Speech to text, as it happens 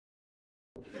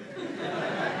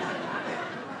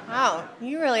Wow,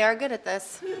 you really are good at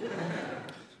this.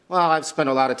 Well, I've spent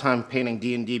a lot of time painting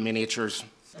D&D miniatures.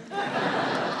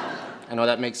 I know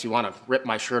that makes you want to rip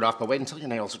my shirt off, but wait until your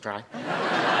nails are dry.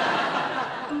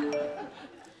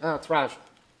 Oh, it's Raj.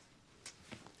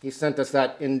 He sent us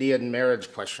that Indian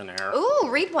marriage questionnaire. Ooh,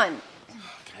 read one.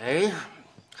 Okay.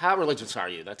 How religious are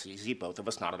you? That's easy. Both of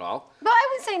us, not at all. Well, I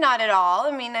would say not at all.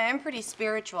 I mean, I'm pretty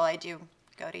spiritual. I do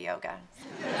go to yoga.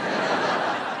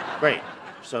 Great.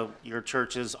 So your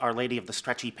church is Our Lady of the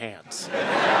Stretchy Pants.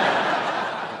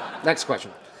 Next question.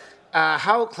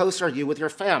 How close are you with your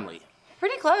family?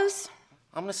 Pretty close.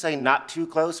 I'm going to say not too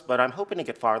close, but I'm hoping to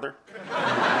get farther.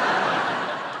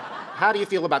 How do you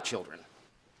feel about children?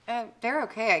 They're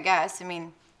okay, I guess. I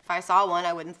mean, if I saw one,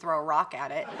 I wouldn't throw a rock at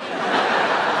it.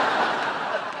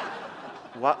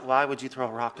 Why would you throw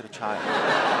a rock at a child?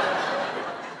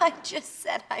 I just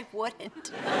said I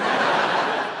wouldn't.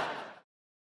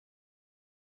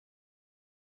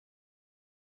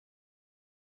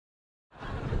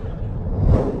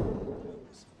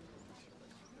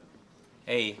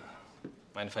 Hey,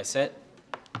 mind if I sit?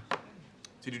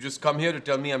 Did you just come here to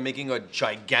tell me I'm making a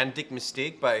gigantic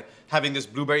mistake by having this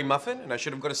blueberry muffin and I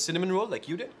should have got a cinnamon roll like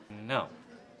you did? No.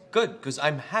 Good, because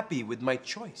I'm happy with my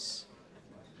choice.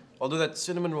 Although that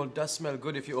cinnamon roll does smell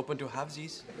good if you open two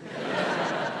halvesies.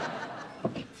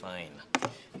 Fine.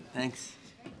 Thanks.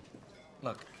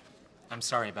 Look, I'm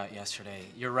sorry about yesterday.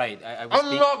 You're right. I was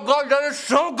Oh my God, that is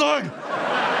so good!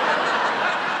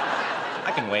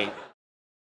 I can wait.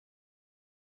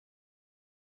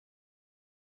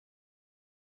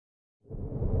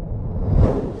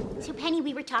 So, Penny,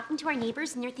 we were talking to our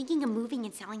neighbors, and they're thinking of moving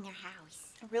and selling their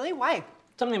house. Really? Why?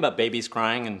 Something about babies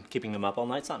crying and keeping them up all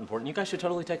night's not important. You guys should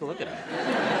totally take a look at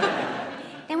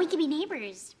it. Then we could be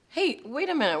neighbors. Hey, wait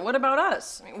a minute. What about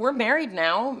us? I mean, we're married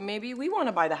now. Maybe we want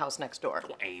to buy the house next door.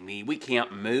 Well, Amy, we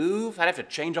can't move. I'd have to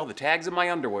change all the tags in my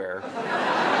underwear.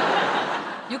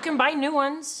 You can buy new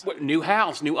ones. What, new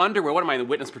house, new underwear? What am I, the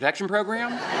witness protection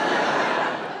program?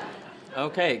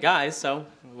 Okay, guys, so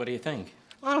what do you think?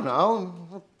 I don't know.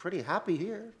 We're pretty happy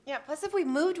here. Yeah, plus if we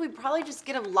moved, we'd probably just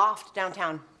get a loft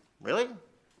downtown. Really?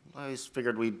 I just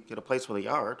figured we'd get a place with a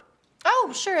yard.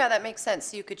 Oh, sure, yeah, that makes sense.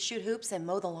 So you could shoot hoops and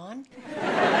mow the lawn.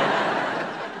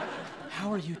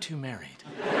 How are you two married?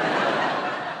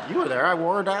 You were there. I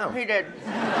wore her down. He did.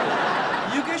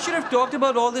 You guys should have talked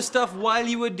about all this stuff while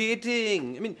you were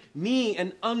dating. I mean, me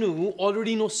and Anu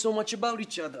already know so much about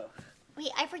each other.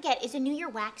 Wait, I forget. Is Anu your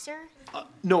waxer?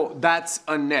 No, that's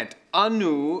Annette.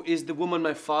 Anu is the woman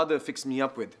my father fixed me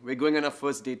up with. We're going on our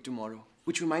first date tomorrow.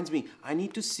 Which reminds me, I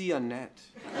need to see Annette.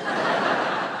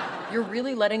 You're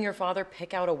really letting your father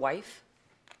pick out a wife?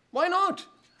 Why not?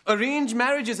 Arranged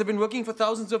marriages have been working for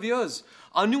thousands of years.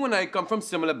 Anu and I come from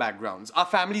similar backgrounds. Our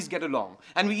families get along.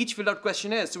 And we each filled out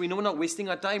questionnaires so we know we're not wasting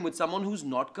our time with someone who's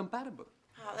not compatible.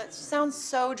 Oh, that sounds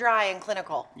so dry and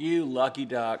clinical. You lucky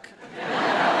duck.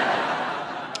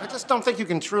 I just don't think you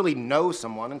can truly know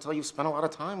someone until you've spent a lot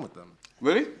of time with them.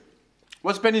 Really?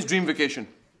 What's Penny's dream vacation?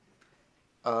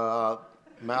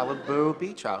 Malibu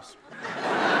beach house.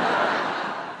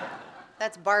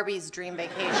 That's Barbie's dream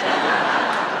vacation.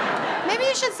 Maybe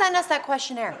you should send us that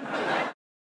questionnaire.